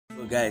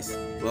So guys,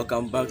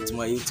 welcome back to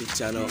my YouTube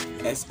channel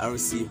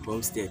SRC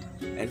Homestead,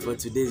 and for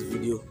today's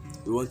video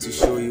we want to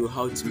show you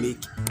how to make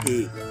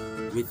hay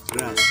with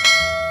grass.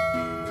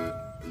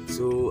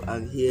 So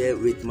I'm here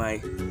with my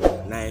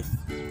knife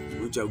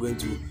which we are going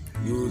to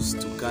use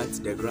to cut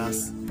the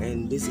grass,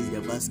 and this is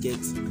the basket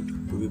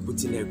we'll be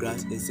putting the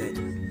grass inside.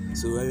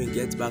 So when we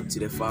get back to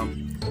the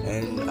farm,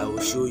 and I will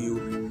show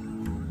you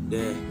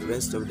the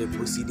rest of the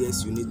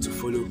procedures you need to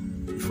follow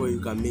before you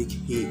can make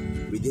hay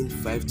within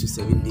 5 to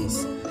 7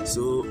 days.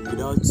 So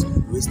without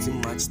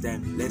wasting much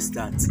time, let's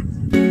start.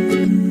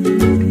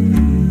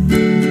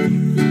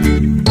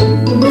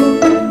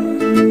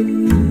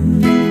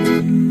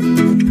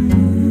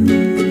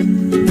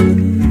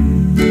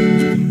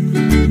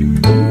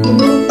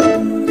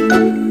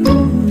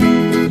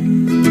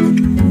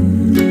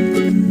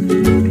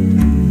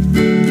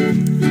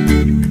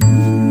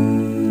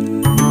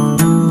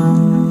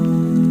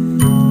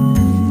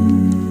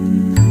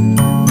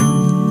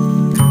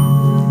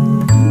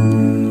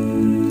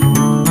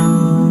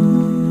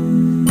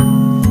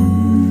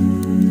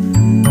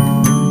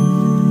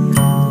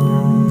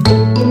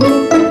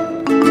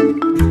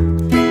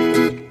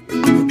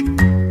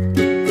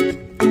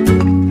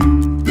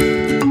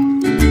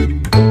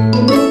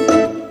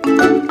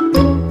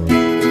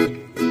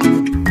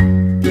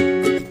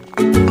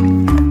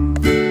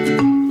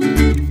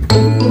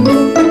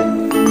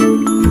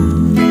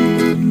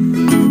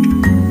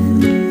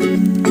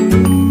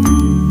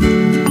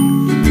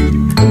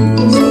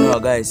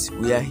 Guys,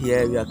 we are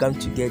here, we are come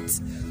to get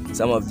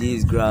some of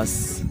these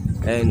grass,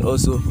 and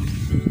also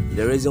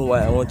the reason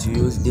why I want to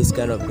use this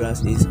kind of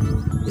grass is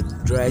it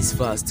dries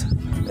fast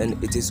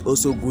and it is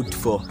also good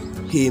for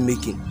hay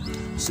making.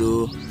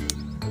 So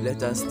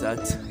let us start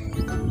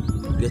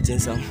getting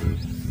some.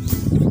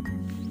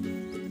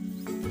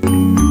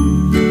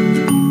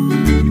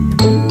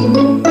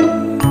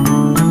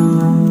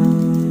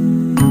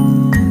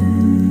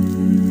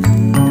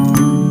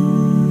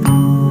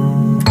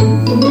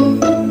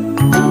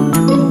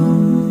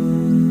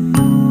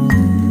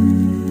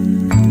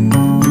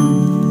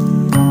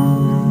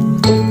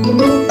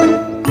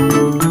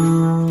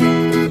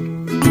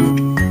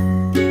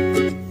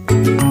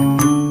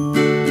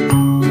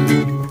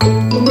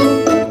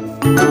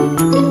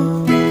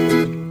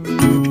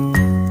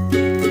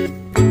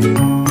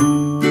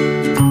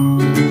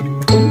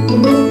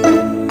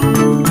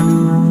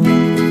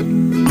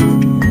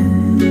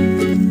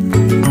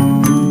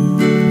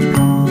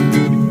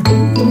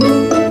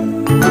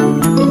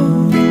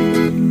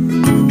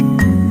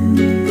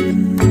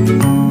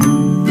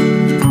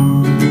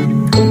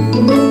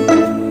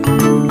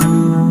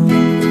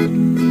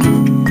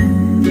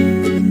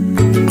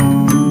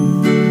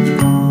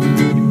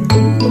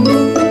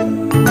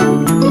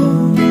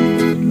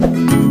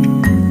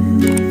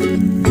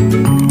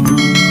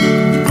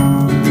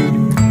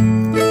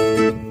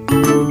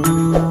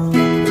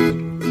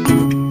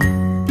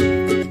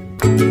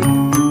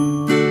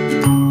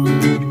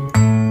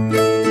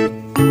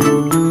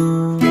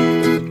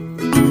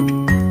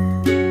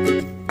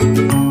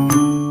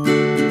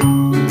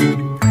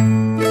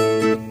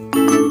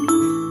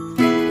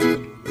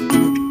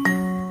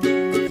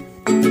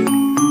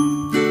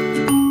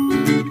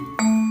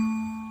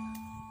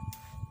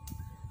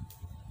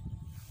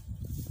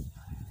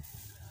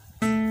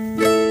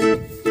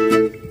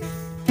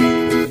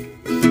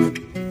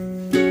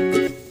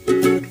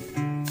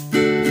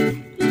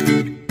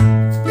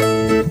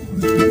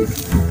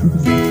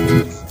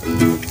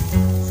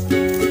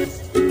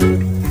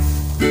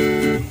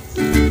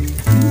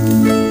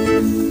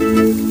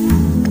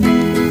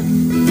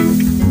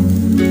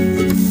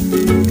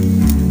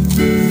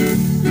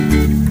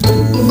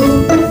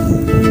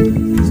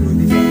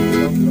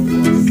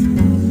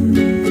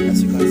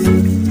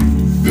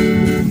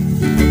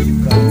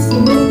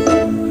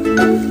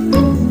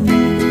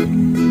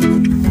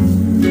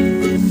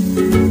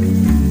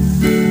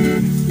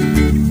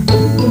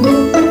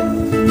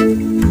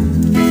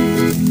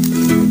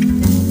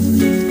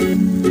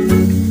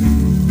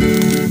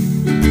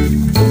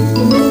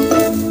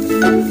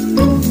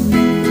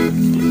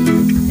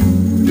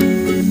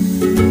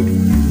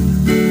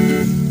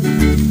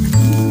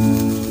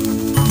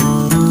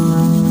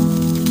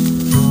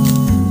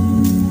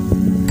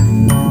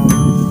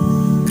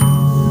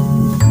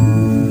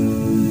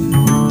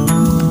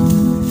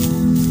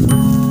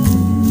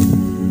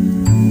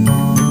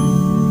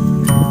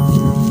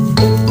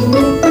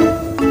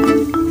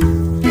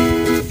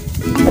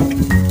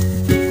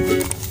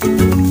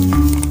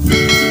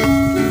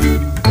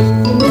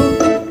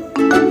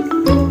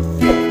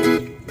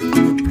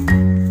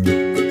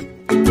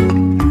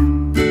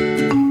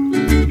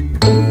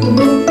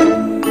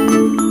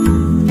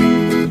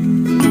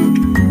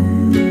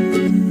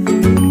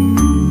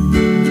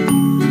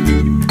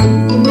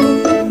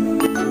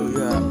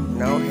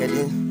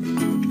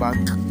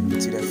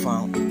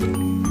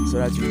 So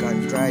that you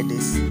can dry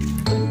this,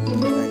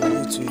 and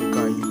you too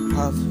can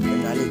have the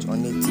knowledge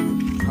on it,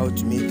 how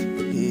to make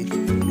hay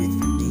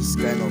with this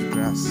kind of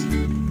grass.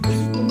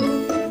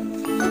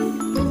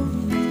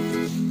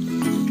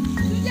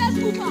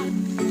 So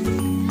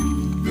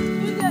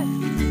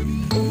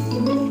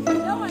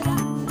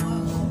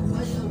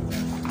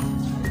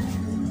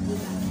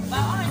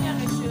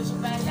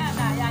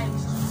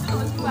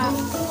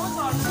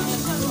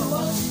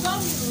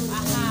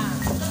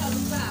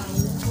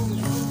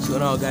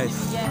now guys,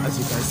 as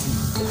you can see,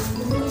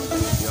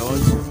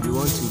 you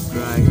want to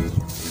dry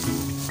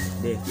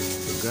the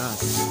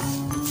grass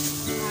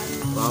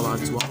for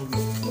about 1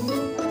 week,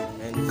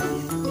 and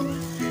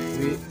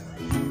we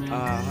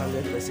are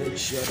 100%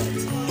 sure that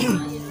you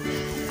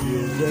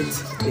will get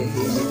the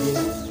hay within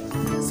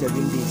 7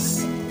 days.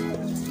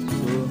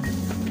 So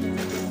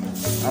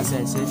as I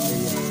said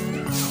earlier,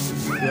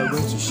 we are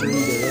going to show you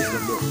the rest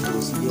of the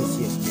procedures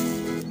here.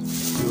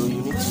 So you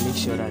need to make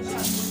sure that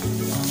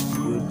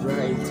you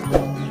dry it,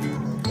 and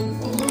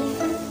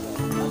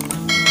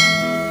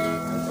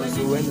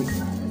also when you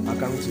are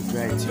coming to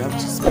dry it, you have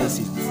to space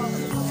it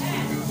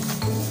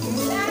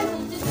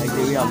like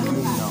the way I'm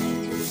doing now.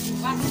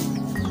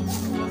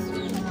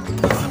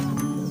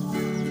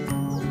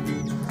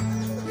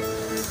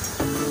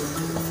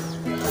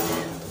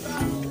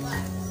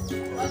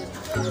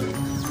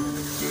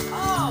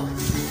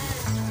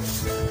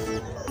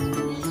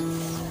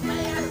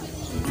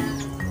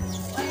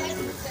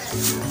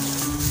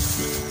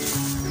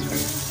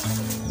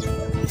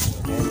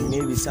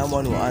 Maybe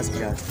someone will ask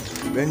that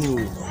when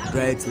you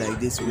dry it like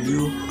this, will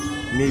you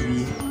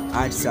maybe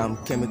add some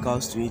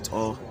chemicals to it?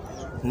 Or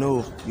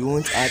no, you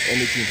won't add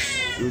anything.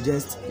 You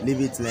just leave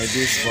it like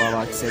this for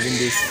about 7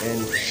 days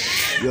and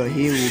your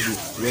hay will be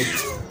ready.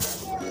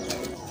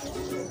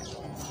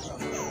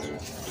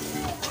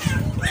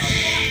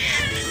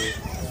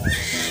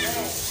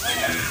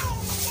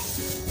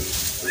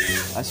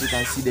 As you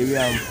can see the way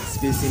I'm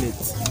spacing it,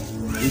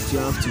 if you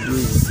have to do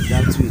it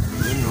that way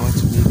when you want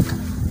to make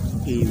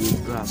hay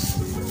with grass.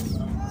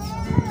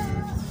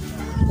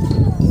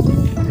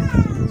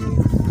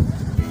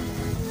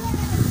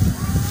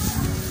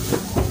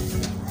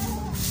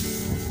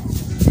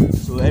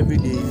 So every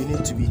day you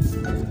need to be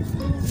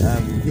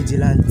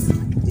vigilant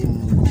in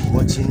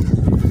watching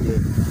the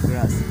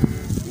grass,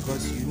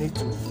 because you need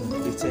to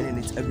be turning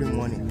it every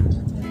morning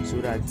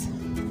so that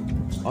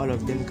all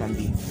of them can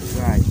be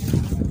dry.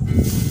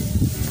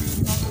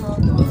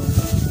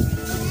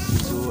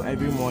 So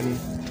every morning,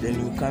 then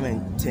you come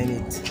and turn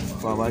it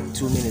for about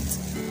 2 minutes,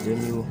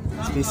 then you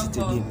space it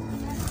again.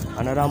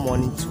 Another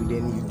morning too,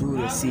 then you do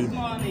the same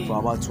for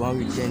about 1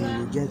 week, then you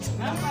will get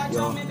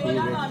your hay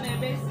ready.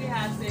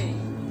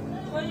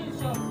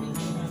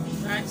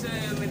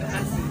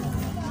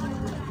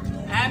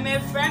 I'm a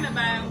friend of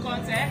mine in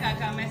contact. I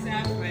can mess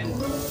up friend.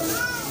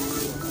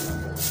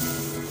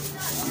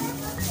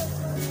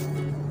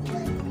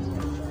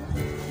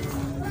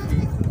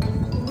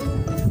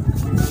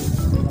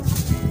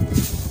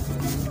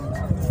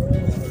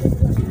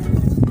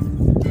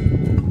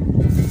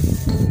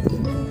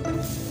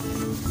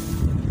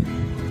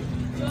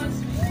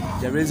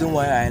 The reason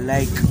why I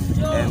like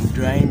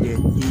drying the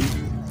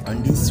hay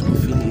on this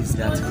roofing is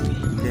that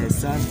the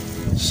sun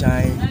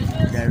shines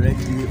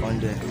directly on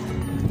the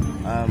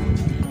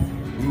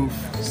roof,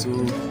 so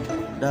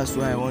that's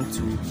why I want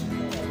to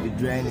be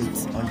drying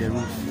it on the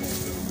roof.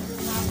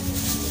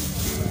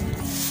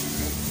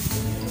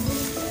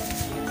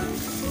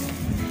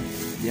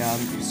 There are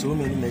so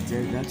many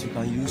methods that you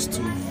can use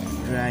to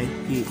dry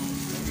hay.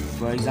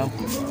 For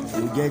example,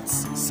 you get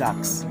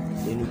sacks,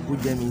 then you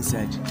put them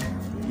inside.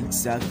 Each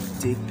sack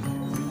take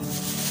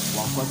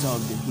 1/4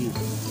 of the hay,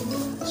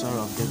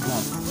 of the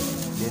grass,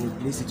 then you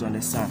place it on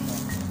the sun.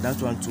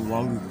 That one to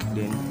 1 week,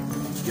 then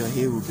your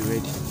hay will be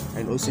ready.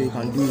 And also you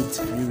can do it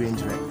free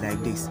range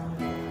like this.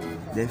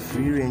 The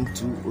free range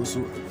too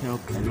also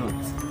help a lot.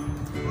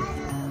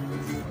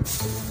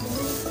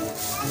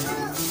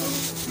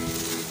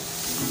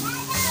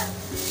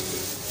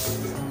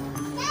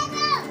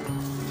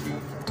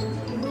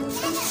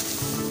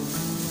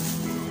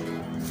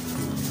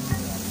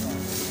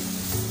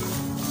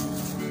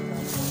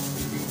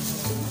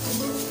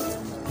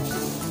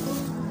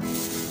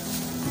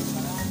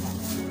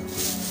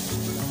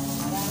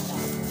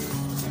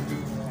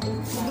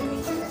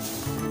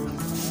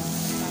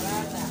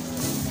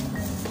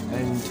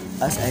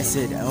 As I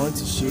said, I want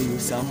to show you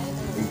some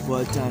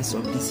importance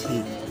of this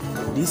hay.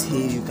 This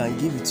hay, you can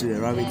give it to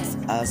the rabbits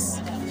as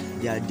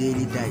their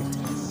daily diet,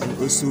 and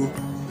also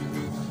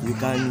you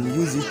can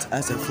use it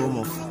as a form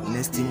of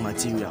nesting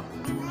material,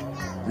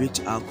 which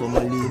are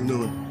commonly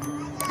known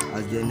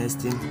as the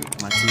nesting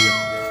material.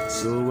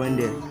 So when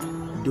the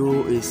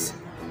doe is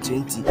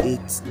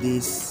 28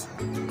 days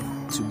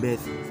to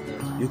birth,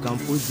 you can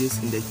put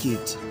this in the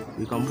cage.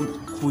 You can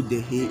put the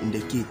hay in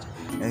the cage,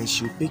 and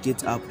she'll pick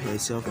it up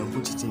herself and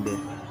put it in the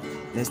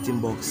nesting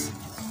box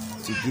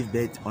to give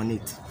birth on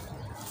it.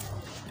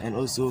 And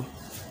also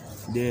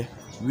the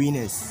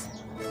winners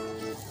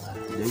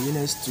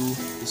too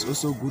is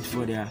also good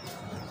for their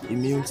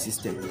immune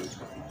system.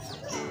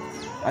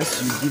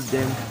 As you give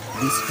them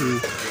this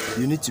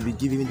hay, you need to be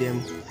giving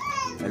them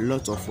a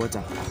lot of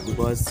water,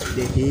 because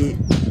the hay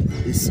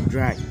is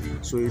dry,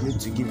 so you need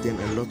to give them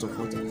a lot of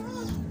water.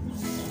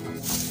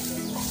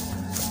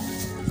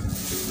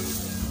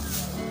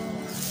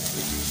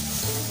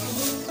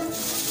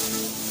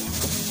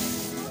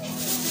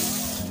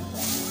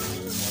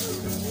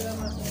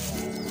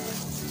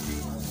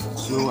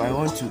 So I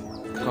want to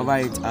cover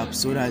it up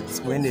so that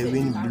when the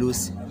wind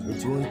blows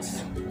it won't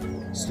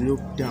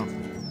slope down.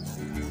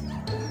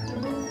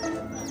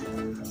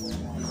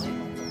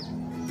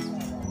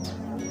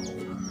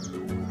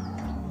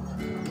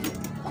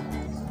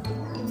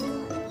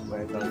 So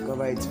I can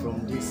cover it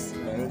from this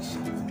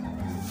direction.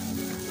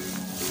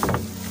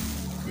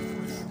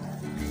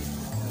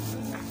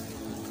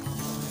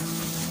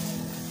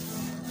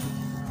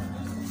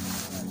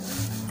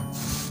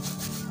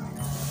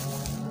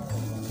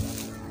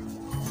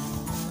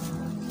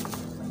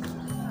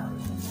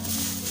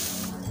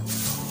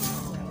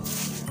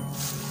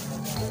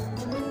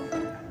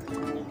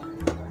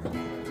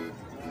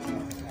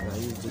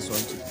 This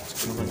one to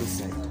cover this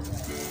side.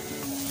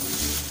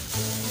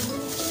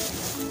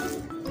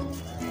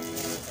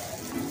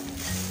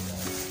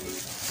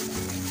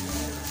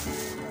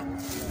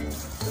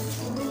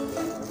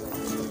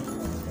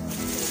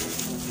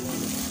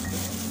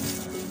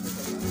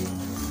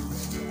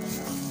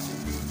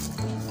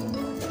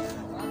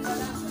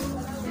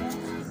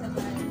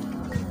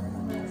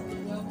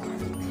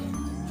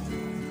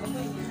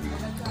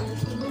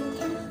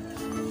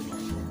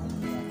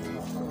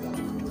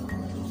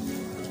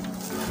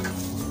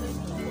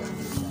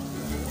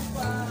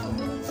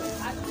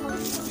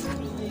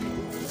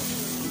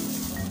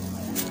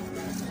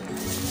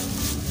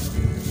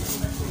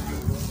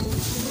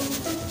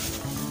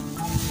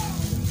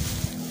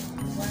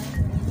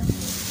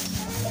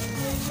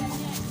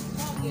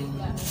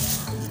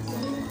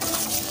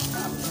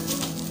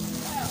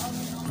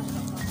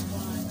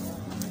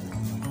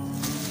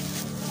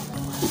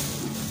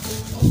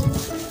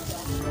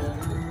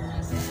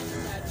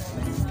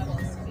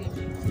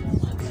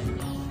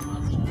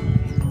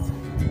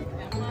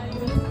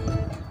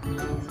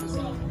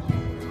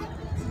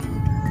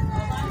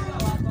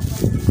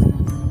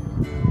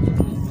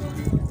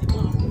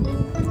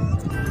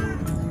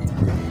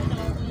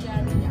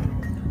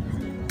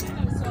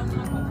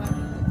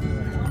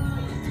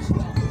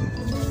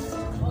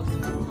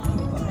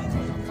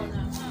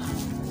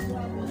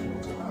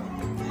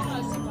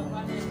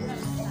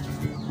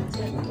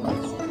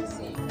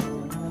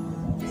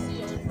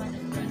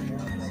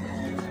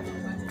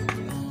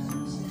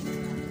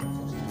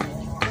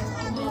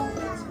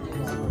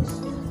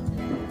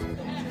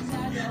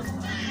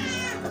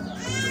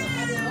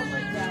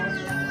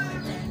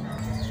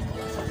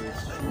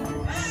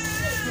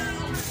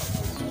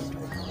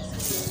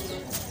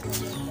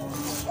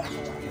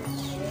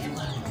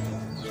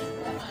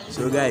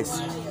 So guys,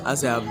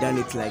 as I have done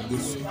it like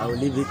this, I will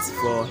leave it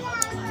for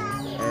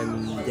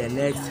the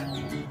next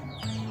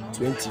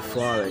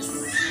 24 hours.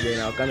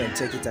 Then I'll come and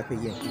check it up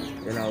again.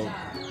 Then I'll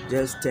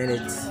just turn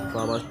it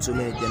for about 2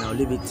 minutes. Then I'll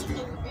leave it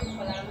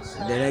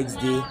the next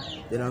day.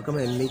 Then I'll come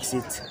and mix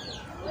it,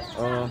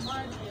 or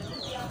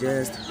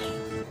just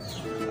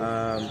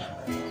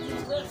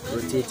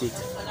rotate it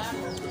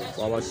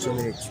for about 2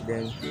 minutes.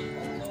 Then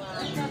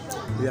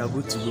we are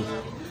good to go.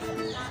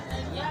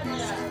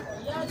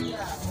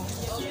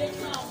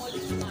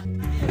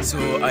 So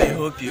I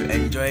hope you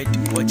enjoyed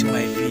watching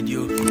my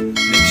video. Make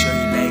sure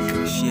you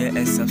like, share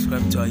and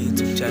subscribe to our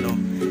YouTube channel.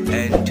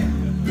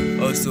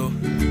 And also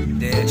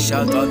the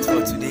shout out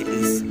for today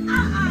is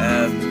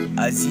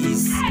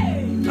Aziz,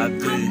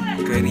 Abdul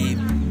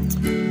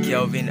Kareem,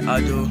 Kelvin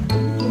Ado,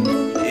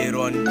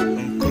 Aaron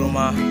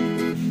Nkrumah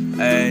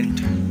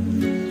and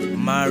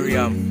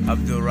Mariam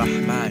Abdul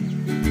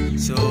Rahman.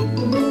 So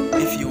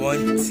if you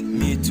want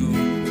me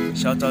to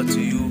shout out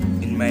to you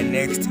in my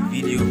next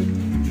video,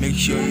 make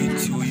sure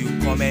you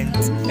comment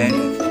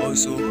and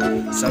also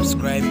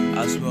subscribe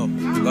as well.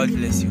 God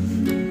bless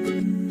you.